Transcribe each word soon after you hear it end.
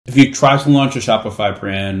If you try to launch a Shopify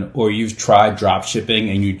brand or you've tried drop shipping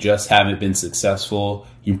and you just haven't been successful,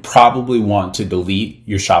 you probably want to delete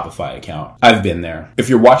your Shopify account. I've been there. If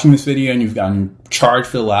you're watching this video and you've gotten charged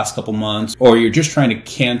for the last couple months, or you're just trying to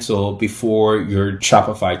cancel before your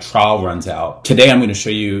Shopify trial runs out, today I'm going to show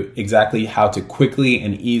you exactly how to quickly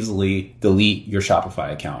and easily delete your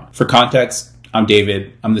Shopify account. For context, I'm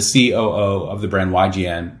David. I'm the COO of the brand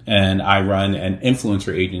YGN, and I run an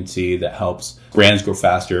influencer agency that helps brands grow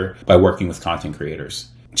faster by working with content creators.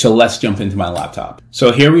 So let's jump into my laptop.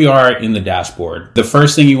 So here we are in the dashboard. The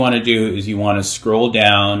first thing you want to do is you want to scroll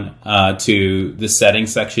down to the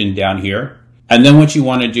settings section down here. And then what you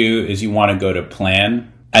want to do is you want to go to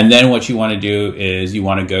plan. And then what you want to do is you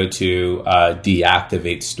want to go to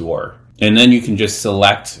deactivate store. And then you can just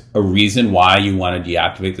select a reason why you want to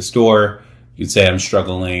deactivate the store. You could say I'm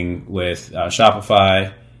struggling with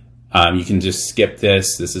Shopify. You can just skip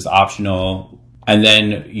this. This is optional. And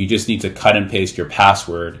then you just need to cut and paste your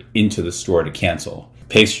password into the store to cancel.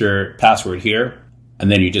 Paste your password here,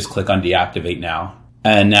 and then you just click on deactivate now.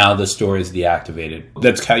 And now the store is deactivated.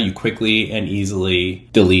 That's how you quickly and easily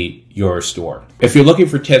delete your store. If you're looking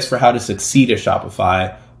for tips for how to succeed at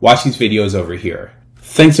Shopify, watch these videos over here.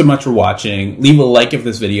 Thanks so much for watching. Leave a like if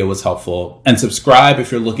this video was helpful, and subscribe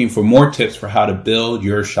if you're looking for more tips for how to build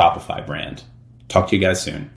your Shopify brand. Talk to you guys soon.